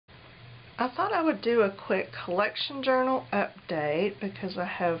I thought I would do a quick collection journal update because I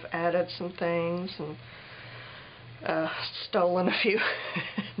have added some things and stolen a few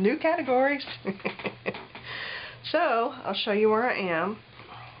new categories. So I'll show you where I am.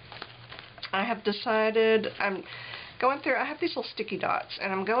 I have decided I'm going through, I have these little sticky dots,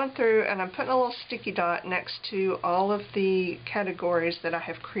 and I'm going through and I'm putting a little sticky dot next to all of the categories that I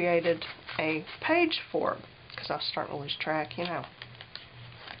have created a page for, because I was starting to lose track, you know.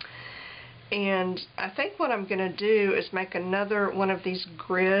 And I think what I'm going to do is make another one of these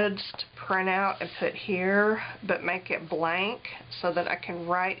grids to print out and put here, but make it blank so that I can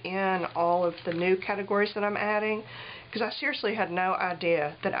write in all of the new categories that I'm adding, because I seriously had no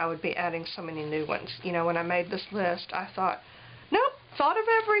idea that I would be adding so many new ones. You know, when I made this list, I thought, nope, thought of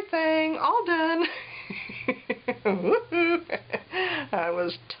everything, all done. I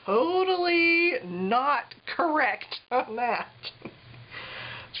was totally not correct on that.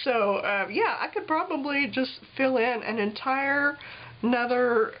 So, yeah, I could probably just fill in an entire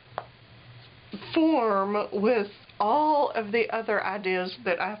another form with all of the other ideas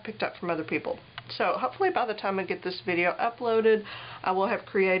that I've picked up from other people. So hopefully by the time I get this video uploaded, I will have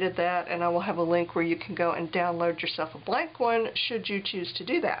created that, and I will have a link where you can go and download yourself a blank one should you choose to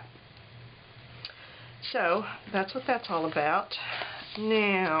do that. So that's what that's all about.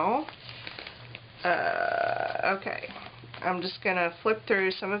 Now, okay. I'm just going to flip through.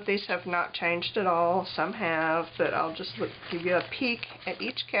 Some of these have not changed at all. Some have, but I'll just give you a peek at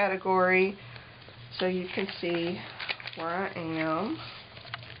each category so you can see where I am.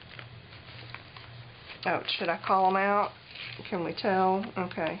 Oh, should I call them out? Can we tell?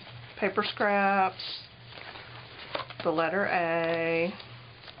 Okay. Paper scraps, the letter A,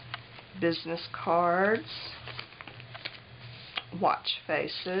 business cards, watch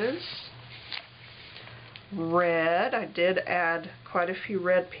faces, red. I did add quite a few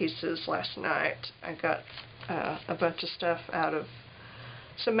red pieces last night. I got a bunch of stuff out of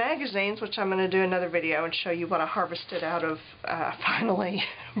some magazines, which I'm going to do another video and show you what I harvested out of. Finally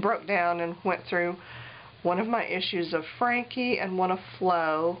broke down and went through one of my issues of Frankie and one of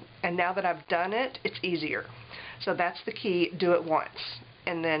Flo, and now that I've done it, it's easier. So that's the key. Do it once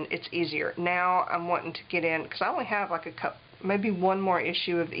and then it's easier. Now I'm wanting to get in, because I only have like a couple, maybe one more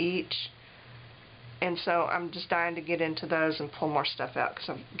issue of each. And so I'm just dying to get into those and pull more stuff out, because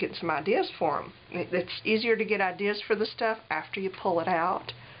I'm getting some ideas for them. It's easier to get ideas for the stuff after you pull it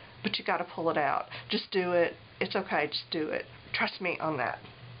out, but you got to pull it out. Just do it. It's okay. Just do it. Trust me on that.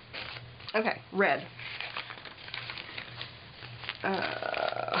 Okay, red.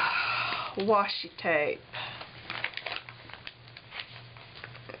 Washi tape.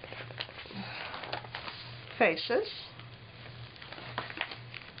 Faces.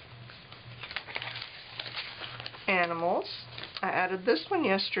 Animals. I added this one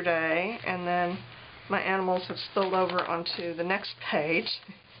yesterday, and then my animals have spilled over onto the next page.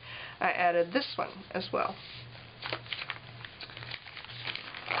 I added this one as well.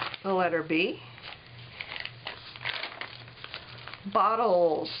 The letter B.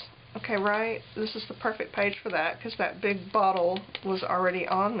 Bottles. Okay, right? This is the perfect page for that, because that big bottle was already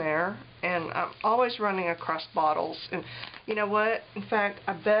on there, and I'm always running across bottles. And you know what? In fact,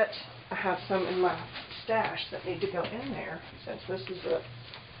 I bet I have some in my stash that need to go in there, since this is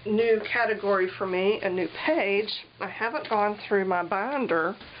a new category for me, a new page. I haven't gone through my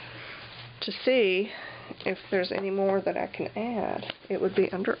binder to see if there's any more that I can add. It would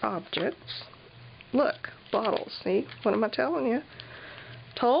be under objects. Look, bottles. See? What am I telling you?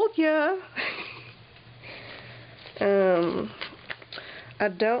 Told ya. I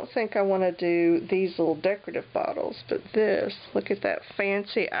don't think I want to do these little decorative bottles, but this, look at that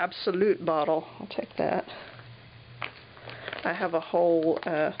fancy Absolute bottle. I'll take that. I have a whole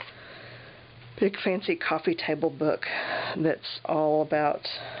big fancy coffee table book that's all about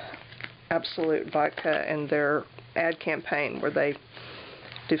Absolute vodka and their ad campaign where they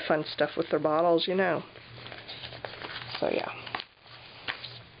do fun stuff with their bottles, you know. So yeah.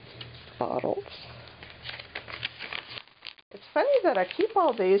 Bottles. It's funny that I keep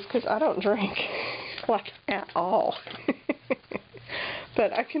all these because I don't drink, like, at all.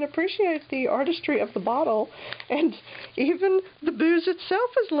 But I can appreciate the artistry of the bottle, and even the booze itself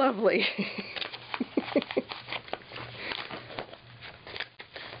is lovely.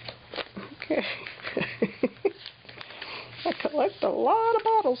 Okay. I collect a lot of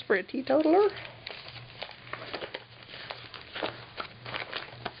bottles for a teetotaler.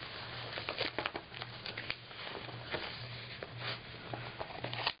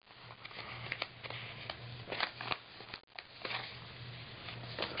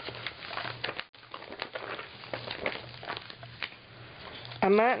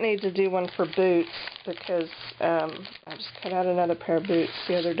 might need to do one for boots because I just cut out another pair of boots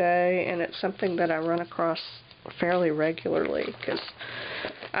the other day, and it's something that I run across fairly regularly because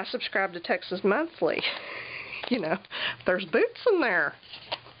I subscribe to Texas Monthly. You know, there's boots in there.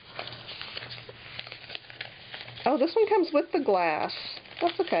 Oh, this one comes with the glass.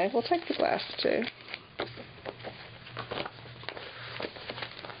 That's okay. We'll take the glass too.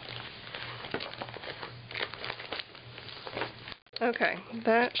 Okay,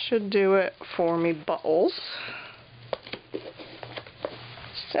 that should do it for me balls.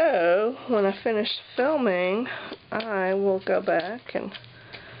 So, when I finish filming, I will go back and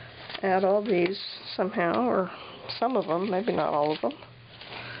add all these somehow, or some of them, maybe not all of them.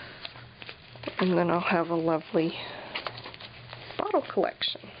 And then I'll have a lovely bottle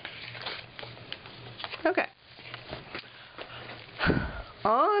collection. Okay.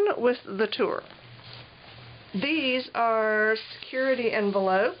 On with the tour. These are security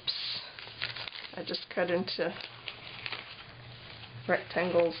envelopes. I just cut into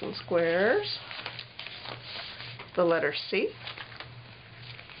rectangles and squares. The letter C.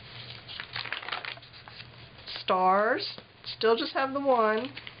 Stars. Still just have the one.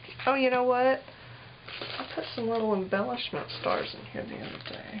 Oh, you know what? I put some little embellishment stars in here the other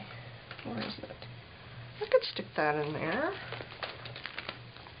day. Where is it? I could stick that in there.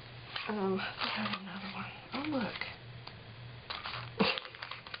 I have another one. Oh, look.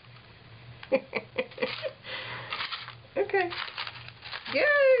 Okay.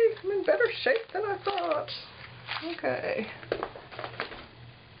 Yay! I'm in better shape than I thought. Okay.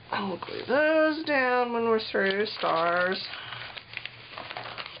 I'll glue those down when we're through. Stars.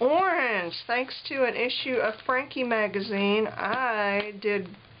 Orange. Thanks to an issue of Frankie magazine, I did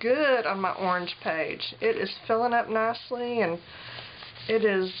good on my orange page. It is filling up nicely, and it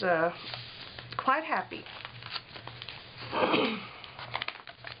is quite happy.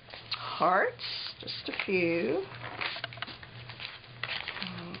 Hearts, just a few.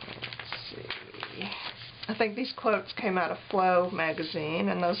 Let's see. I think these quotes came out of Flow magazine,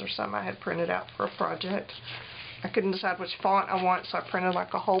 and those are some I had printed out for a project. I couldn't decide which font I want, so I printed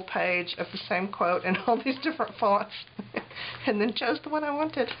like a whole page of the same quote in all these different fonts, and then chose the one I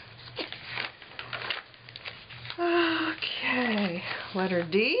wanted. Okay, letter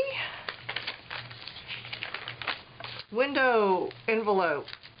D. Window envelopes.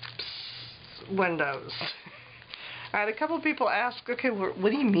 Windows. I had a couple of people ask, okay, what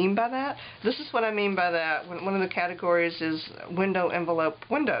do you mean by that? This is what I mean by that. One of the categories is window envelope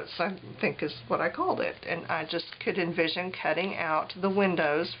windows, I think is what I called it. And I just could envision cutting out the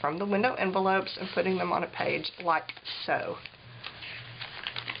windows from the window envelopes and putting them on a page like so.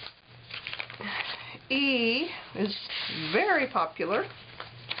 E is very popular.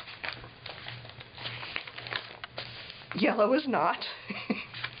 Yellow is not.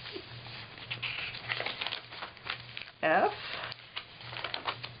 F,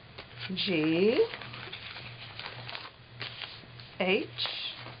 G, H,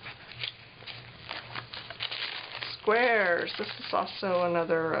 squares. This is also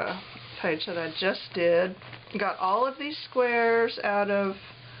another page that I just did. Got all of these squares out of,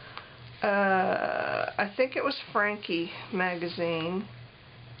 I think it was Frankie magazine.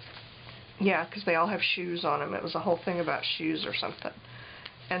 Yeah, because they all have shoes on them. It was a whole thing about shoes or something.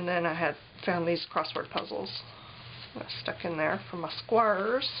 And then I had found these crossword puzzles that I stuck in there for my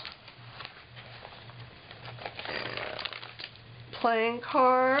squares. And playing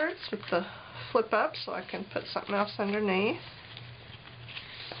cards with the flip up so I can put something else underneath.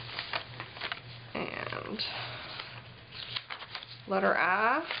 And letter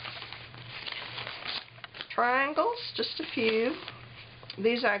I. Triangles, just a few.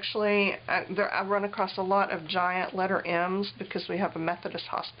 These actually, I run across a lot of giant letter M's because we have a Methodist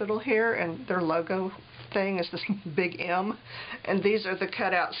hospital here, and their logo thing is this big M, and these are the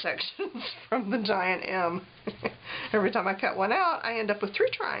cutout sections from the giant M. Every time I cut one out, I end up with 3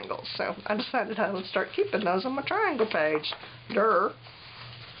 triangles, so I decided I would start keeping those on my triangle page. Durr.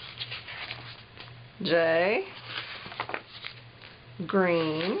 J.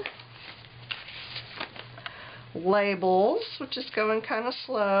 Green. Labels, which is going kind of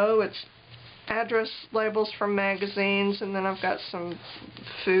slow. It's address labels from magazines, and then I've got some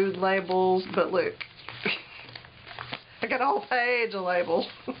food labels, but look, I got a whole page of labels.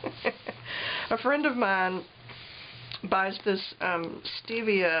 A friend of mine buys this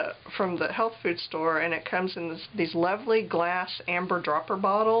stevia from the health food store, and it comes in these lovely glass amber dropper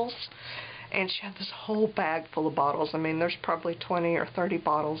bottles. And she had this whole bag full of bottles. I mean, there's probably 20 or 30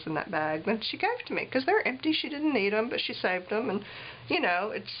 bottles in that bag that she gave to me because they're empty. She didn't need them, but she saved them. And, you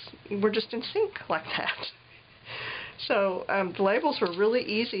know, we're just in sync like that. So the labels were really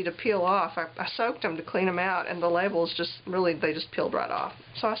easy to peel off. I soaked them to clean them out, and the labels just really, they just peeled right off.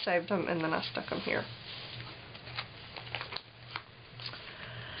 So I saved them, and then I stuck them here.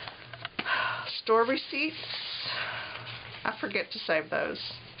 Store receipts. I forget to save those.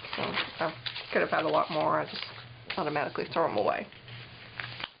 So I could have had a lot more. I just automatically throw them away.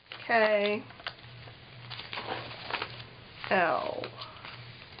 K. L.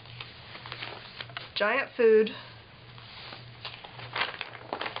 Giant food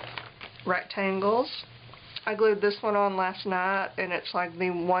rectangles. I glued this one on last night, and it's like the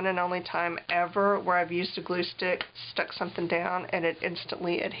one and only time ever where I've used a glue stick, stuck something down, and it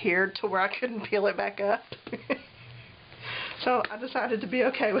instantly adhered to where I couldn't peel it back up. So I decided to be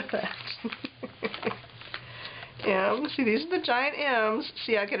okay with that. M. See, these are the giant M's.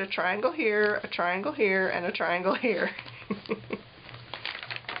 See, I get a triangle here, and a triangle here.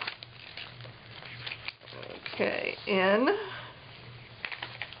 Okay, N.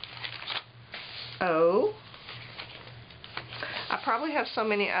 O. I probably have so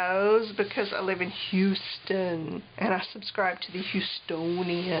many O's because I live in Houston and I subscribe to the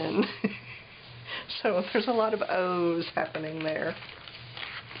Houstonian. So there's a lot of O's happening there.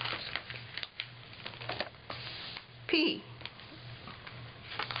 P.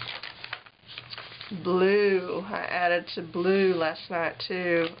 Blue. I added to blue last night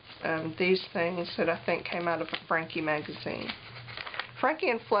too. These things that I think came out of a Frankie magazine.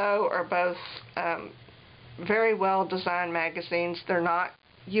 Frankie and Flo are both very well designed magazines. They're not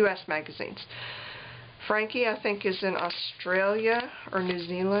U.S. magazines. Frankie, I think, is in Australia or New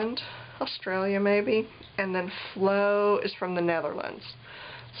Zealand. Australia maybe. And then Flo is from the Netherlands.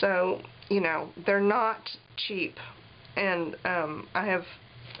 So, you know, they're not cheap. And I have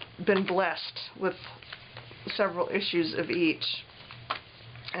been blessed with several issues of each.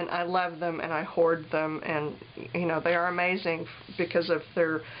 And I love them and I hoard them, and you know, they are amazing because of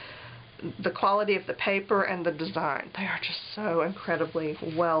the quality of the paper and the design. They are just so incredibly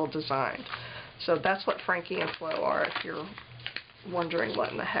well designed. So that's what Frankie and Flo are, if you're wondering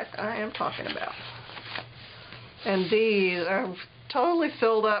what in the heck I am talking about. And these, I've totally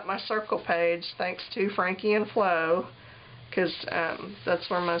filled up my circle page thanks to Frankie and Flo, because that's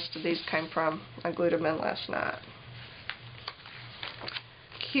where most of these came from. I glued them in last night.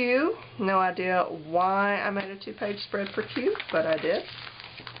 Q, no idea why I made a 2-page spread for Q, but I did.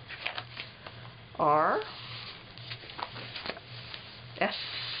 R. S.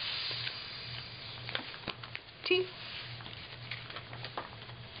 T.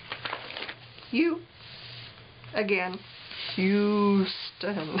 U. Again,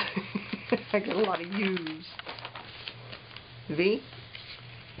 Houston. I get a lot of U's. V.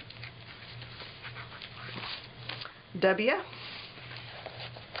 W.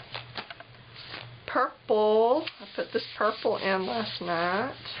 Purple. I put this purple in last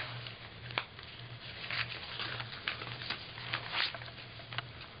night.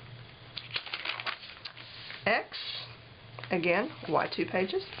 X. Again, why 2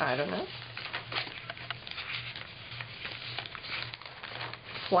 pages? I don't know.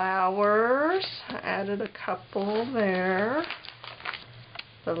 Flowers. I added a couple there.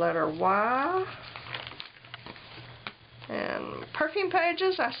 The letter Y. And perfume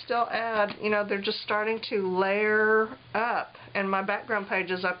pages, I still add, you know, they're just starting to layer up. And my background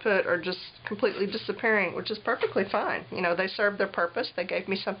pages I put are just completely disappearing, which is perfectly fine. You know, they served their purpose. They gave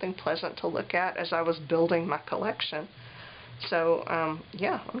me something pleasant to look at as I was building my collection. So,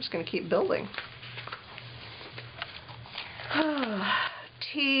 yeah, I'm just going to keep building.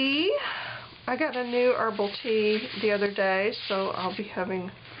 Tea. I got a new herbal tea the other day, so I'll be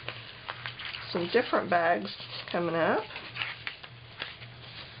having some different bags coming up.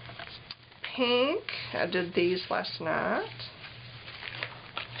 Pink. I did these last night.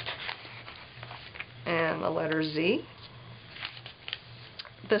 And the letter Z.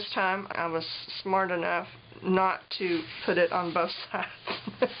 This time I was smart enough not to put it on both sides.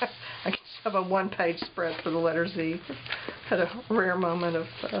 I just have a 1-page spread for the letter Z. Had a rare moment of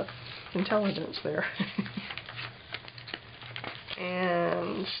intelligence there.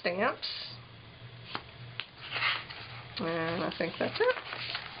 And stamps. And I think that's it.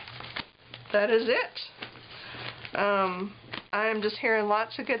 That is it. I am just hearing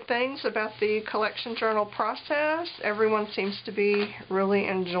lots of good things about the collection journal process. Everyone seems to be really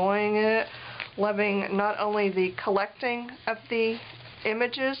enjoying it, loving not only the collecting of the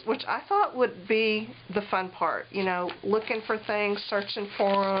images, which I thought would be the fun part, you know, looking for things, searching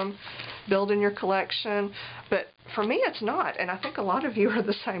for them, building your collection, but for me it's not, and I think a lot of you are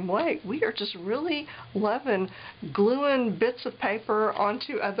the same way. We are just really loving gluing bits of paper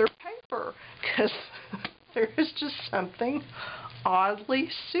onto other paper, because There is just something oddly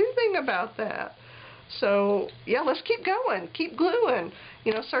soothing about that. So, yeah, let's keep going. Keep gluing.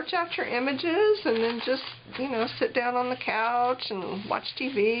 You know, search out your images and then just, you know, sit down on the couch and watch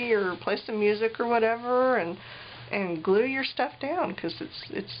TV or play some music or whatever and glue your stuff down, because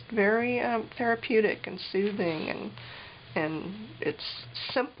it's very therapeutic and soothing, and it's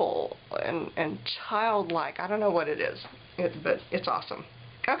simple and childlike. I don't know what it is, but it's awesome.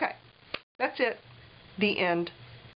 Okay, that's it. The end.